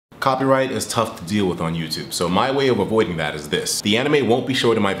Copyright is tough to deal with on YouTube, so my way of avoiding that is this. The anime won't be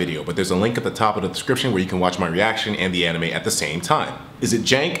showed in my video, but there's a link at the top of the description where you can watch my reaction and the anime at the same time. Is it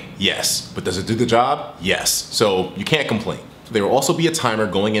jank? Yes. But does it do the job? Yes. So you can't complain. There will also be a timer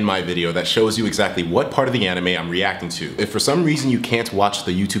going in my video that shows you exactly what part of the anime I'm reacting to. If for some reason you can't watch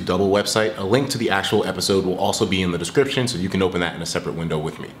the YouTube Double website, a link to the actual episode will also be in the description, so you can open that in a separate window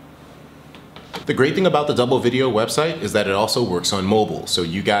with me. The great thing about the Double Video website is that it also works on mobile, so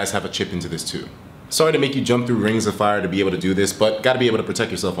you guys have a chip into this too. Sorry to make you jump through rings of fire to be able to do this, but gotta be able to protect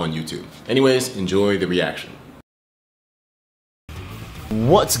yourself on YouTube. Anyways, enjoy the reaction.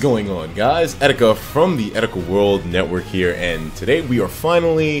 What's going on, guys? Etika from the Etika World Network here, and today we are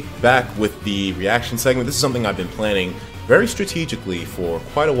finally back with the reaction segment. This is something I've been planning very strategically for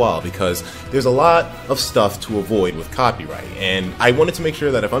quite a while because there's a lot of stuff to avoid with copyright, and I wanted to make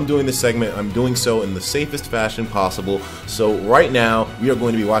sure that if I'm doing this segment, I'm doing so in the safest fashion possible. So right now, we are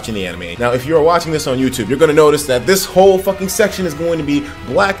going to be watching the anime. Now, if you're watching this on YouTube, you're going to notice that this whole fucking section is going to be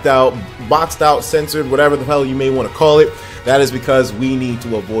blacked out, boxed out, censored, whatever the hell you may want to call it. That is because we need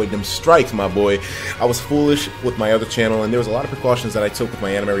to avoid them strikes, my boy. I was foolish with my other channel, and there was a lot of precautions that I took with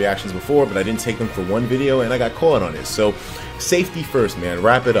my anime reactions before, but I didn't take them for one video, and I got caught on it. So, safety first, man.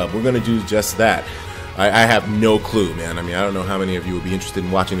 Wrap it up. We're gonna do just that. I have no clue, man. I mean, I don't know how many of you would be interested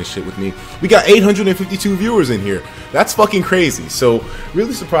in watching this shit with me. We got 852 viewers in here. That's fucking crazy. So,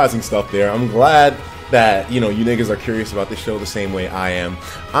 really surprising stuff there. I'm glad that, you know, you niggas are curious about this show the same way I am.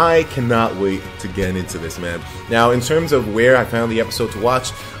 I cannot wait to get into this, man. Now, in terms of where I found the episode to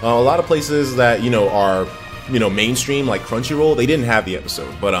watch, a lot of places that, you know, are, you know, mainstream, like Crunchyroll, they didn't have the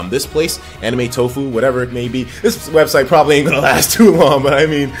episode. But this place, Anime Tofu, whatever it may be, this website probably ain't gonna last too long, but I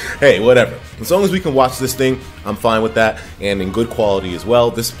mean, hey, whatever. As long as we can watch this thing, I'm fine with that, and in good quality as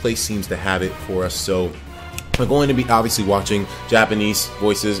well. This place seems to have it for us, so we're going to be obviously watching Japanese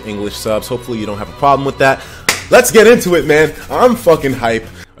voices, English subs. Hopefully you don't have a problem with that. Let's get into it, man. I'm fucking hype.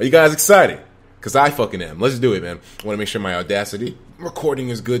 Are you guys excited? Because I fucking am. Let's do it, man. I want to make sure my Audacity recording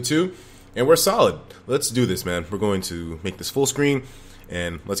is good too. And we're solid. Let's do this, man. We're going to make this full screen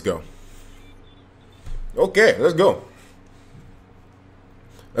and let's go. Okay, let's go.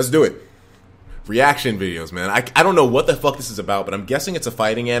 Let's do it. Reaction videos, man. I don't know what the fuck this is about, but I'm guessing it's a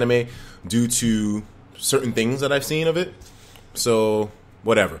fighting anime due to certain things that I've seen of it. So,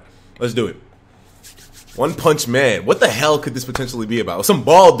 whatever. Let's do it. One Punch Man. What the hell could this potentially be about? Some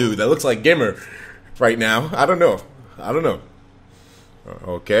bald dude that looks like Gimmer right now. I don't know. I don't know.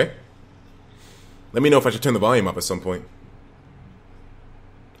 Okay. Let me know if I should turn the volume up at some point.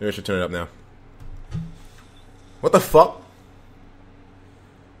 Maybe I should turn it up now. What the fuck?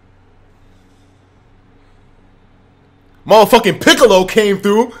 Motherfucking Piccolo came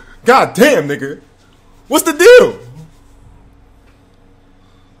through. God damn, nigga. What's the deal?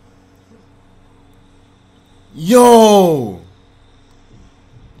 Yo.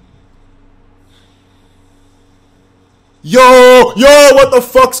 Yo, what the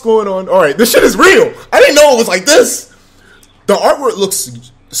fuck's going on? Alright, this shit is real. I didn't know it was like this. The artwork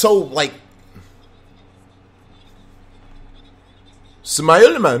looks so like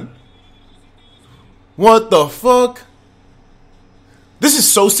Smile, man. What the fuck? This is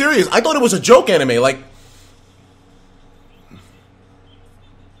so serious. I thought it was a joke anime, like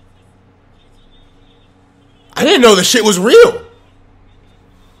I didn't know this shit was real.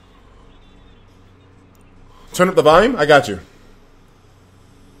 Turn up the volume? I got you.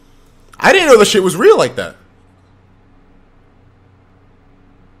 I didn't know this shit was real like that.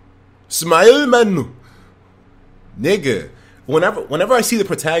 Smile, man. Nigga. Whenever I see the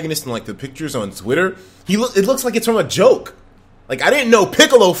protagonist in like the pictures on Twitter, it looks like it's from a joke. Like, I didn't know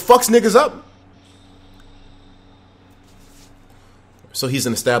Piccolo fucks niggas up. So he's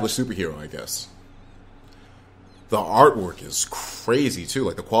an established superhero, I guess. The artwork is crazy, too.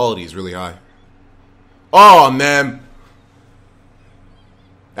 Like, the quality is really high. Oh, man.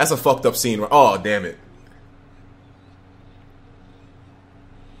 That's a fucked up scene. Oh, damn it.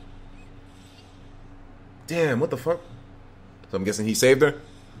 Damn, what the fuck? So I'm guessing he saved her?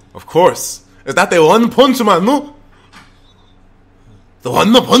 Of course. Is that the One Punch Man, no? The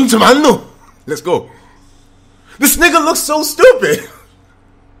One Punch Man, no? Let's go. This nigga looks so stupid.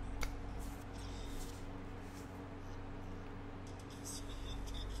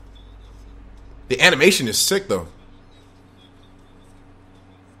 The animation is sick, though.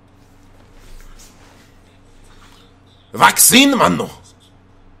 Vaccine, mano.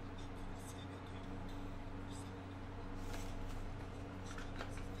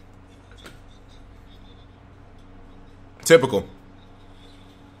 Typical.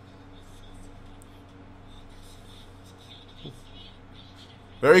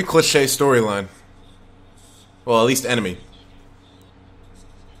 Very cliche storyline. Well, at least enemy.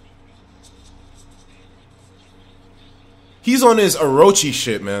 He's on his Orochi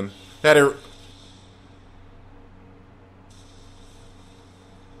shit, man.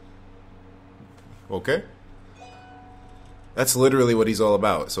 Okay. That's literally what he's all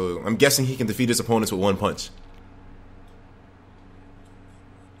about. So I'm guessing he can defeat his opponents with one punch.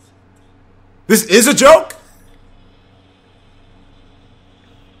 This is a joke?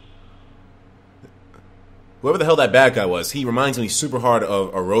 Whoever the hell that bad guy was, he reminds me super hard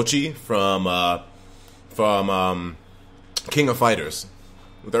of Orochi from King of Fighters,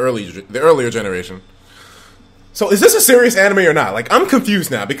 the earlier generation. So is this a serious anime or not? Like, I'm confused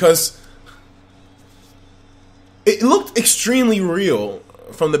now because it looked extremely real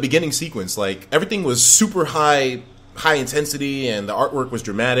from the beginning sequence. Like, everything was super high intensity, and the artwork was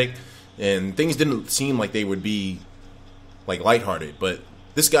dramatic, and things didn't seem like they would be like lighthearted. But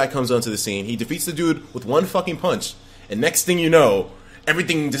this guy comes onto the scene, he defeats the dude with one fucking punch, and next thing you know,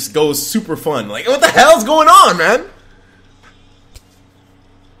 everything just goes super fun. Like, what the hell's going on, man?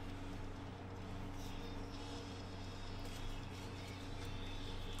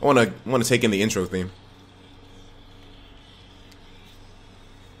 I want to take in the intro theme.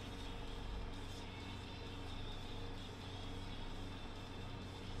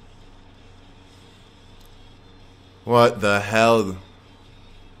 What the hell?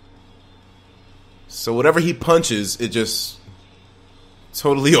 So whatever he punches, it just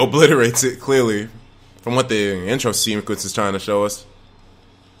totally obliterates it, clearly, from what the intro sequence is trying to show us.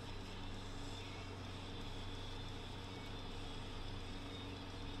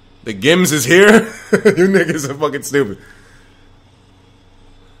 The Gims is here? You niggas are fucking stupid.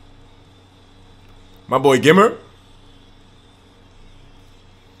 My boy Gimmer?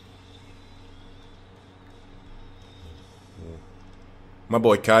 My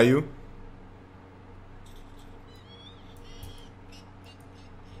boy Caillou?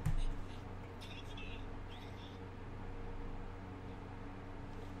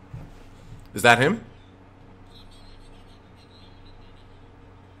 Is that him?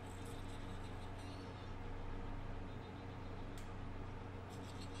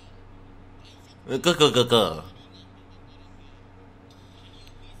 What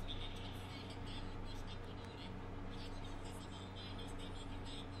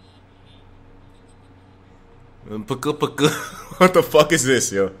the fuck is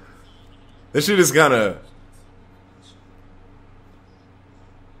this, yo? This shit is kinda...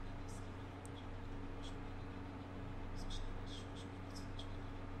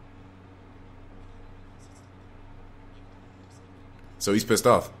 So he's pissed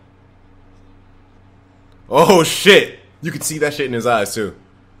off. Oh shit! You can see that shit in his eyes too.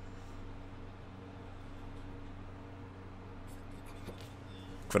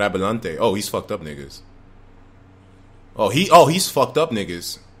 Crabelante. Oh, he's fucked up niggas. He's fucked up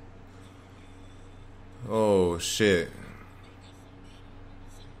niggas. Oh shit.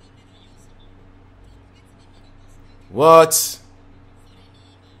 What?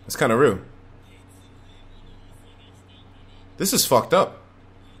 That's kind of real. This is fucked up.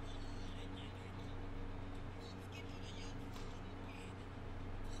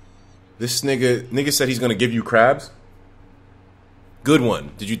 This nigga said he's gonna give you crabs. Good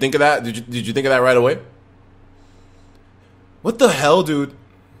one. Did you think of that? Did you think of that right away? What the hell, dude?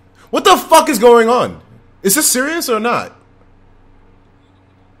 What the fuck is going on? Is this serious or not?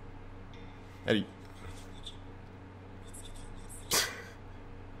 Eddie.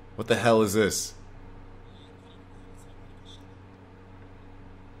 What the hell is this?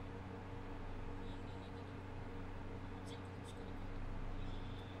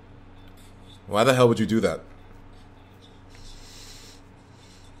 Why the hell would you do that?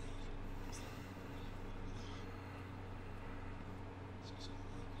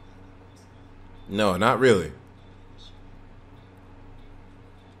 No, not really.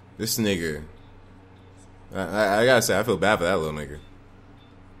 This nigga. I gotta say, I feel bad for that little nigga.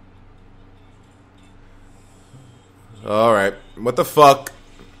 Alright. What the fuck?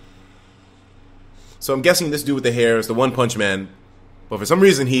 So I'm guessing this dude with the hair is the One Punch Man. But for some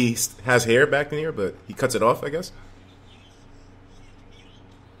reason he has hair back in here, but he cuts it off, I guess.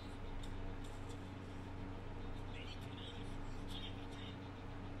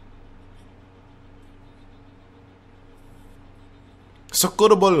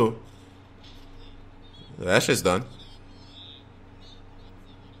 Socorro. That shit's done.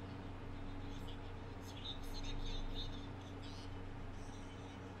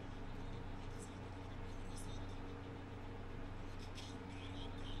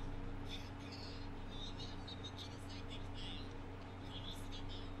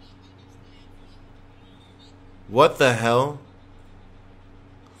 What the hell?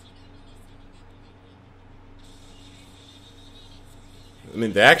 I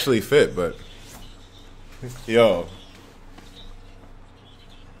mean, they actually fit, but... Yo.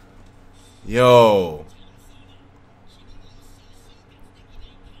 Yo.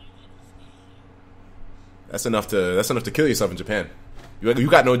 That's enough to kill yourself in Japan. You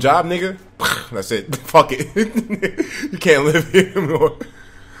got no job, nigga? That's it. Fuck it. You can't live here anymore.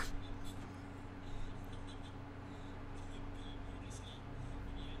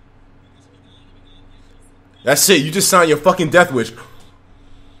 That's it. You just signed your fucking death wish.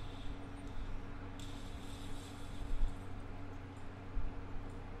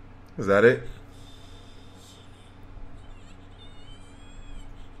 Is that it?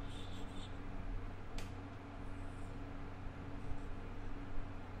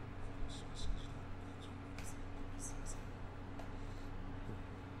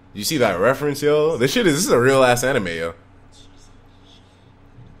 You see that reference, yo? This is a real ass anime, yo.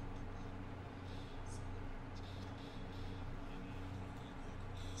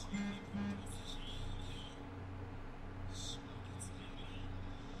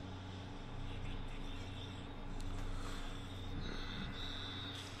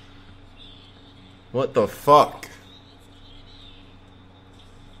 What the fuck?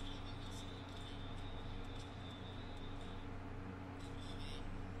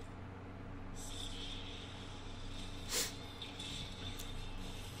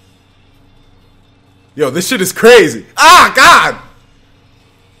 Yo, this shit is crazy. Ah, God!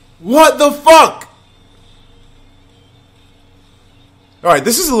 What the fuck? Alright,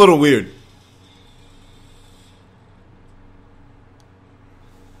 this is a little weird.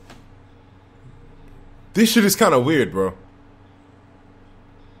 This shit is kind of weird, bro.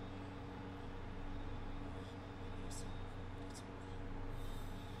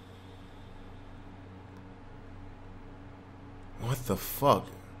 What the fuck?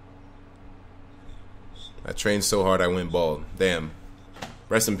 I trained so hard I went bald. Damn.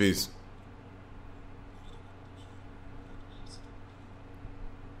 Rest in peace.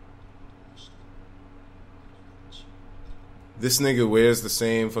 This nigga wears the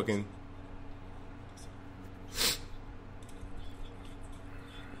same fucking...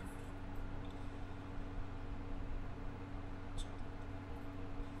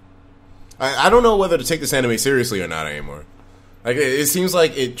 I don't know whether to take this anime seriously or not anymore. Like, it seems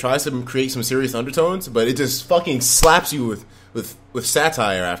like it tries to create some serious undertones, but it just fucking slaps you with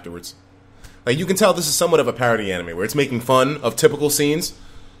satire afterwards. Like, you can tell this is somewhat of a parody anime, where it's making fun of typical scenes.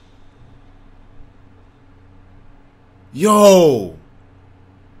 Yo!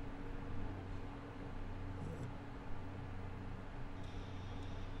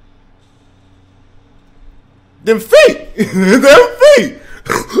 Them feet! Them feet!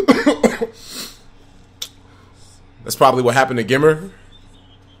 That's probably what happened to Gimmer.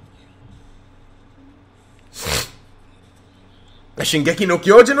 That Shingeki no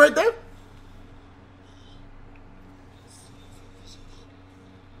Kyojin right there?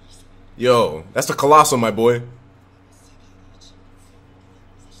 Yo, that's the Colossal, my boy.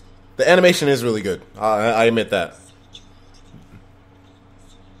 The animation is really good. I admit that.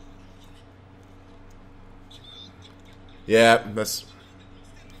 Yeah, that's...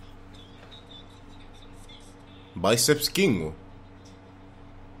 Biceps King.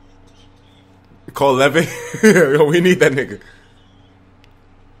 Call Levin. Yo, we need that nigga.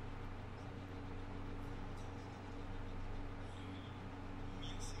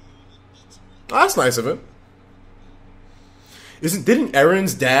 Oh, that's nice of him. Didn't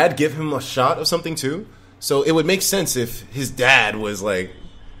Aaron's dad give him a shot of something too? So it would make sense if his dad was like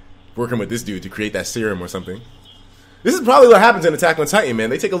working with this dude to create that serum or something. This is probably what happens in Attack on Titan,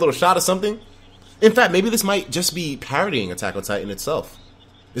 man. They take a little shot of something. In fact, maybe this might just be parodying Attack on Titan itself.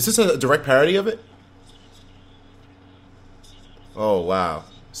 Is this a direct parody of it? Oh, wow.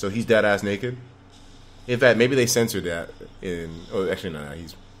 So he's dead-ass naked? In fact, maybe they censored that in... Oh, actually, no,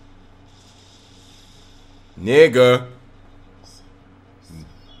 he's... Nigga.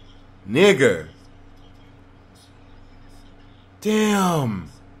 Nigga. Damn.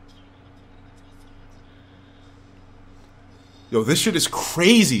 Yo, this shit is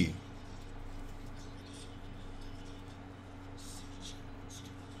crazy.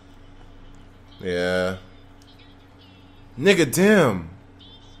 Yeah. Nigga, damn.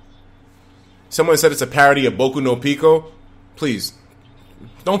 Someone said it's a parody of Boku no Pico. Please,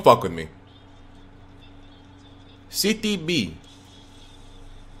 don't fuck with me. CTB.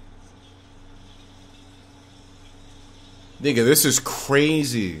 Nigga, this is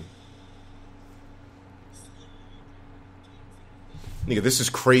crazy. Nigga, this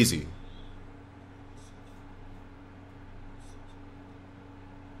is crazy.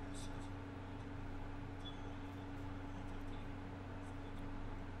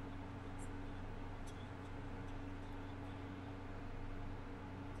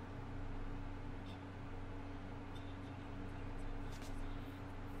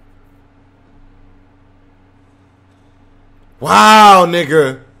 Wow,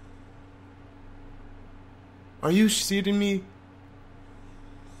 nigga. Are you shitting me?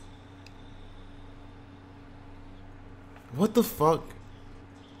 What the fuck?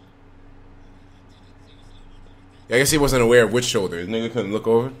 I guess he wasn't aware of which shoulder. His nigga couldn't look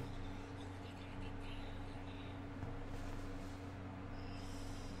over.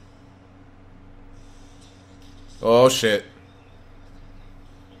 Oh shit.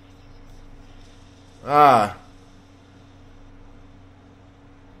 Ah.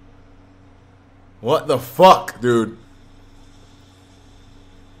 What the fuck, dude?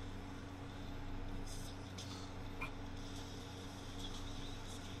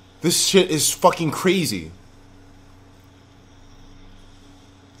 This shit is fucking crazy.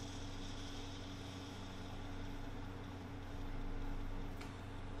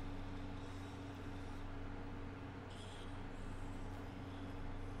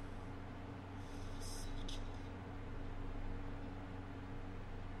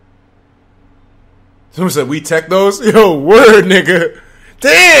 Someone said, we tech those? Yo, word, nigga.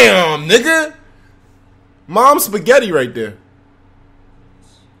 Damn, nigga. Mom spaghetti right there.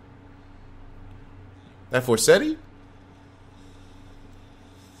 That Forsetti?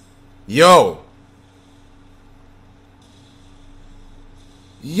 Yo.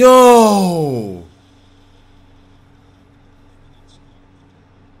 Yo.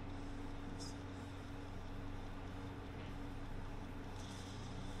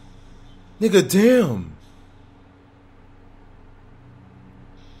 Nigga, damn.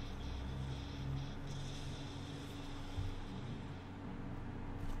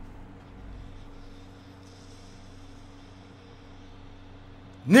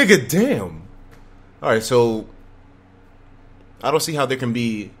 Nigga, damn. Alright, so I don't see how there can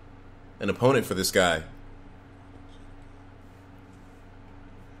be an opponent for this guy.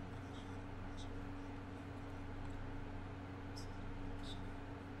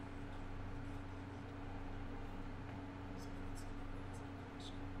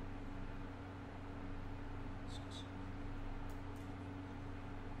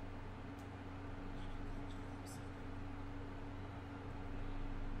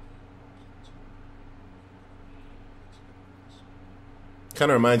 Kind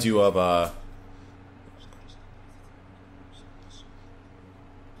of reminds you of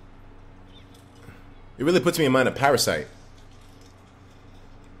it really puts me in mind of Parasite.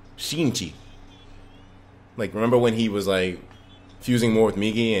 Shinji. Like, remember when he was like fusing more with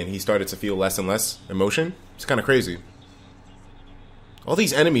Migi and he started to feel less and less emotion? It's kind of crazy. All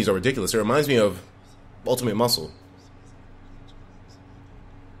these enemies are ridiculous. It reminds me of Ultimate Muscle.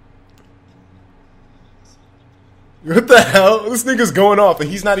 What the hell? This nigga's going off and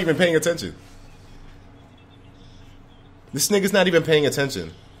he's not even paying attention. This nigga's not even paying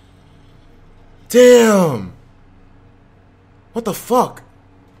attention. Damn. What the fuck?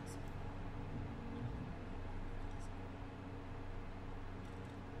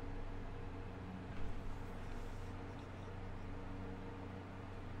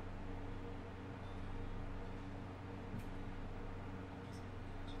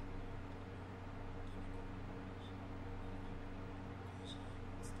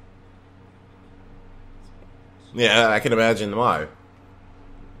 Yeah, I can imagine why.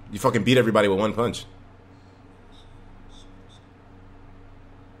 You fucking beat everybody with one punch.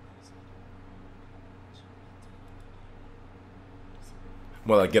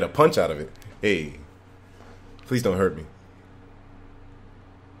 Well, I get a punch out of it. Hey, please don't hurt me.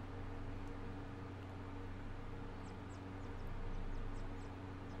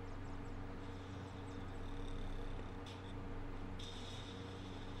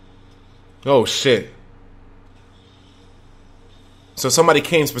 Oh shit. So somebody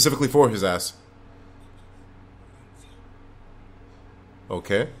came specifically for his ass.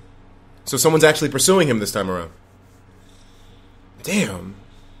 Okay. So someone's actually pursuing him this time around. Damn.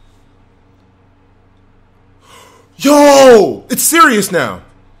 Yo! It's serious now.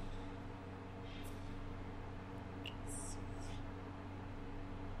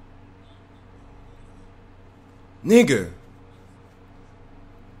 Nigga.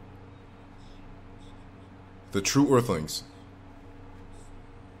 The true Earthlings.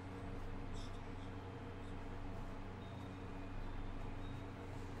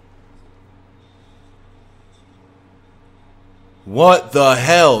 What the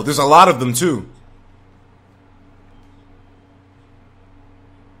hell? There's a lot of them too.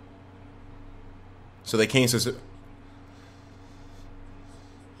 So they came to...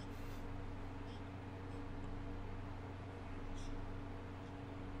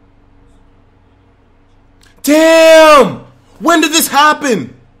 Damn! When did this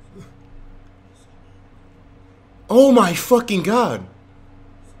happen? Oh my fucking god.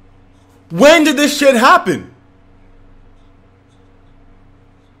 When did this shit happen?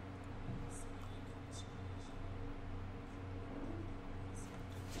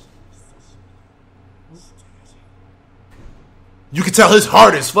 You can tell his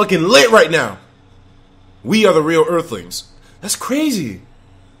heart is fucking lit right now. We are the real Earthlings. That's crazy.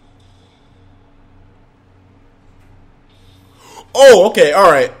 Oh, okay,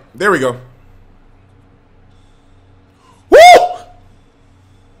 alright. There we go. Woo!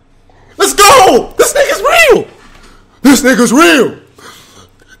 Let's go! This nigga's real! This nigga's real!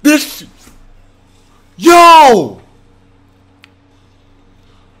 This... Yo!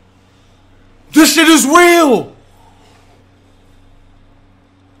 This shit is real!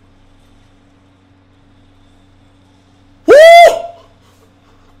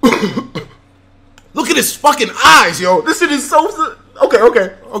 Look at his fucking eyes, yo. This shit is so...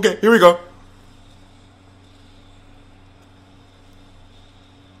 Okay. Here we go.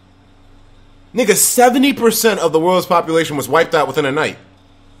 Nigga, 70% of the world's population was wiped out within a night.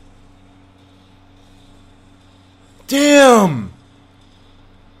 Damn.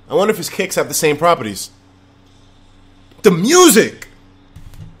 I wonder if his kicks have the same properties. The music.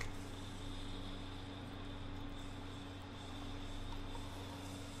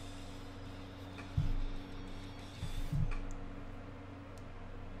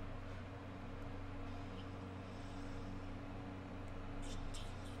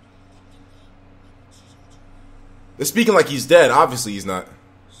 They're speaking like he's dead. Obviously he's not.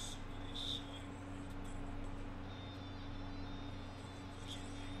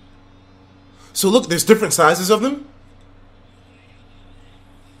 So look, there's different sizes of them?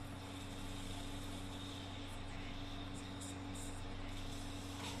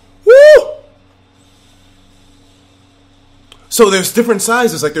 Woo! So there's different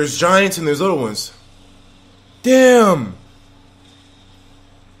sizes, like there's giants and there's little ones. Damn!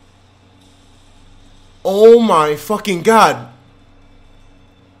 Oh my fucking god.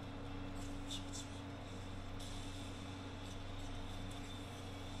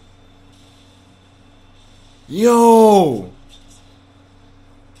 Yo.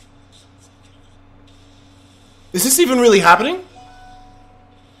 Is this even really happening?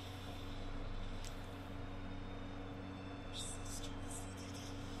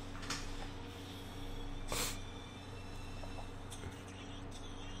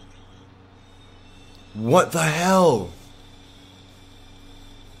 What the hell?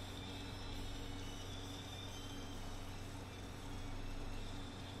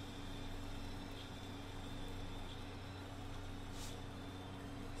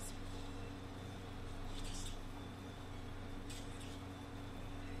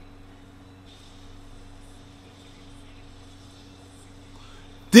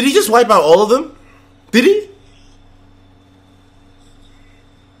 Did he just wipe out all of them? Did he?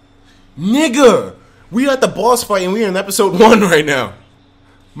 Nigga! We at the boss fight and we are in episode 1 right now.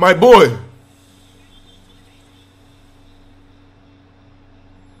 My boy.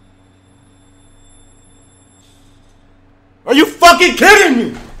 Are you fucking kidding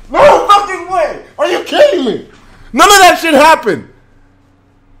me? No fucking way! Are you kidding me? None of that shit happened.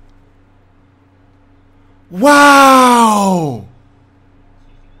 Wow.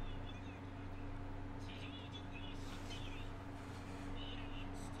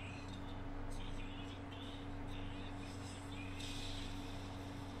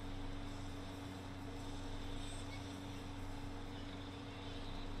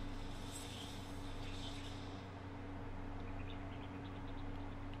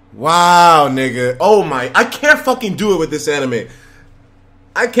 Wow, nigga. Oh my. I can't fucking do it with this anime.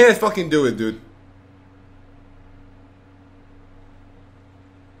 I can't fucking do it, dude.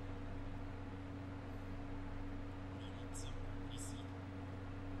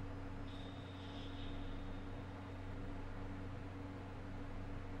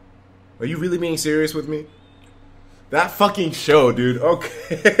 Are you really being serious with me? That fucking show, dude.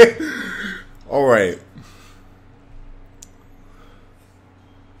 Okay. Alright.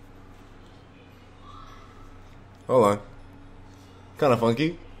 Hold on. Kind of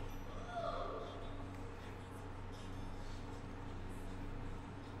funky.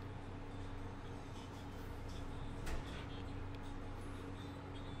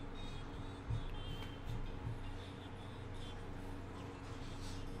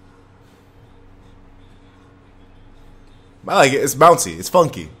 I like it. It's bouncy. It's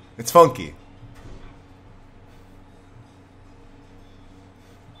funky. It's funky.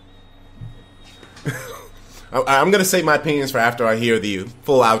 I'm gonna say my opinions for after I hear the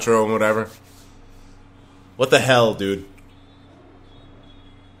full outro and whatever. What the hell, dude?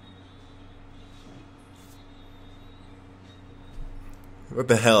 What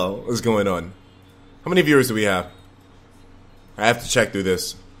the hell is going on? How many viewers do we have? I have to check through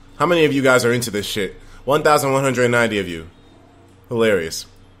this. How many of you guys are into this shit? 1,190 of you. Hilarious.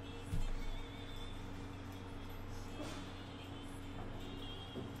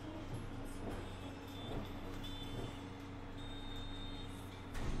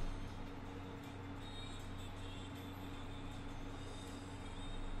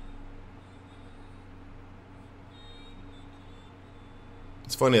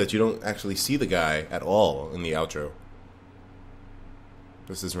 It's funny that you don't actually see the guy at all in the outro.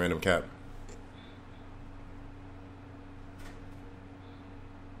 This is random cap.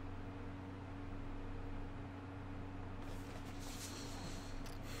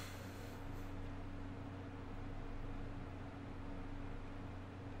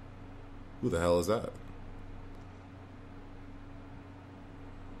 Who the hell is that?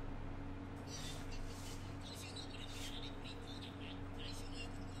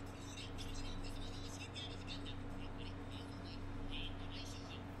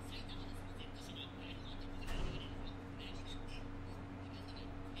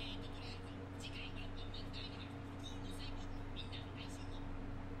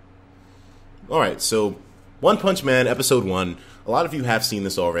 Alright, so One Punch Man, Episode 1. A lot of you have seen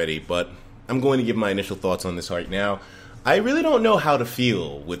this already, but I'm going to give my initial thoughts on this right now. I really don't know how to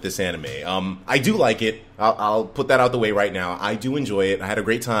feel with this anime. I do like it. I'll put that out the way right now. I do enjoy it. I had a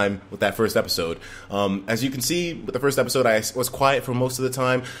great time with that first episode. As you can see, with the first episode, I was quiet for most of the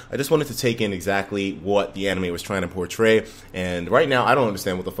time. I just wanted to take in exactly what the anime was trying to portray, and right now, I don't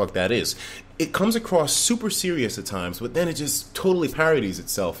understand what the fuck that is. It comes across super serious at times, but then it just totally parodies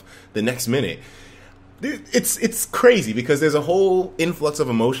itself the next minute. It's crazy because there's a whole influx of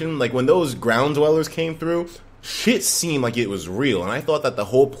emotion. Like when those ground dwellers came through, shit seemed like it was real, and I thought that the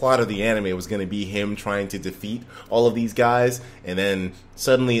whole plot of the anime was going to be him trying to defeat all of these guys, and then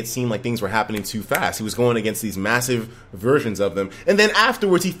suddenly it seemed like things were happening too fast. He was going against these massive versions of them, and then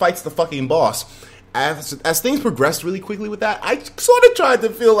afterwards he fights the fucking boss. As things progressed really quickly with that, I sort of tried to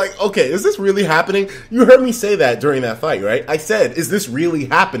feel like, okay, is this really happening? You heard me say that during that fight, right? I said, is this really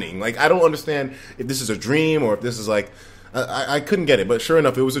happening? Like, I don't understand if this is a dream or if this is like, I couldn't get it, but sure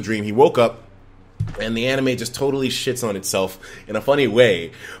enough, it was a dream. He woke up, and the anime just totally shits on itself in a funny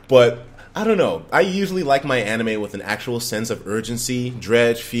way, but I don't know. I usually like my anime with an actual sense of urgency,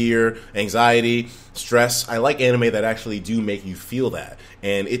 dread, fear, anxiety, stress. I like anime that actually do make you feel that.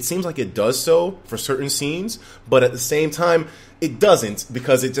 And it seems like it does so for certain scenes, but at the same time, it doesn't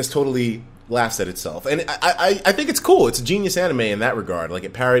because it just totally laughs at itself. And I think it's cool. It's a genius anime in that regard. Like,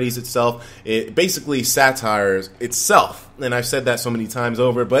 it parodies itself. It basically satires itself. And I've said that so many times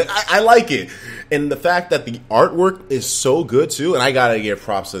over, but I like it. And the fact that the artwork is so good, too, and I gotta give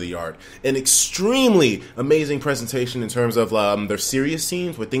props to the art. An extremely amazing presentation in terms of their serious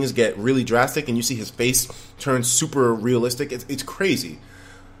scenes where things get really drastic and you see his face turn super realistic. It's crazy.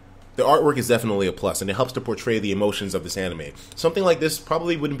 The artwork is definitely a plus, and it helps to portray the emotions of this anime. Something like this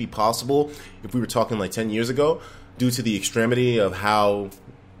probably wouldn't be possible if we were talking like 10 years ago, due to the extremity of how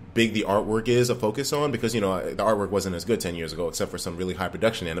big the artwork is a focus on, because, you know, the artwork wasn't as good 10 years ago, except for some really high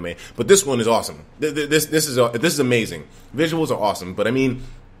production anime. But this one is awesome. This is amazing. Visuals are awesome, but I mean,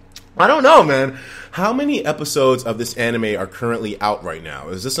 I don't know, man. How many episodes of this anime are currently out right now?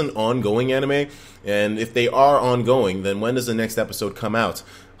 Is this an ongoing anime? And if they are ongoing, then when does the next episode come out?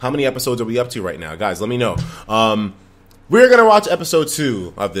 How many episodes are we up to right now? Guys, let me know. We're going to watch episode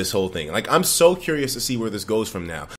 2 of this whole thing. Like, I'm so curious to see where this goes from now.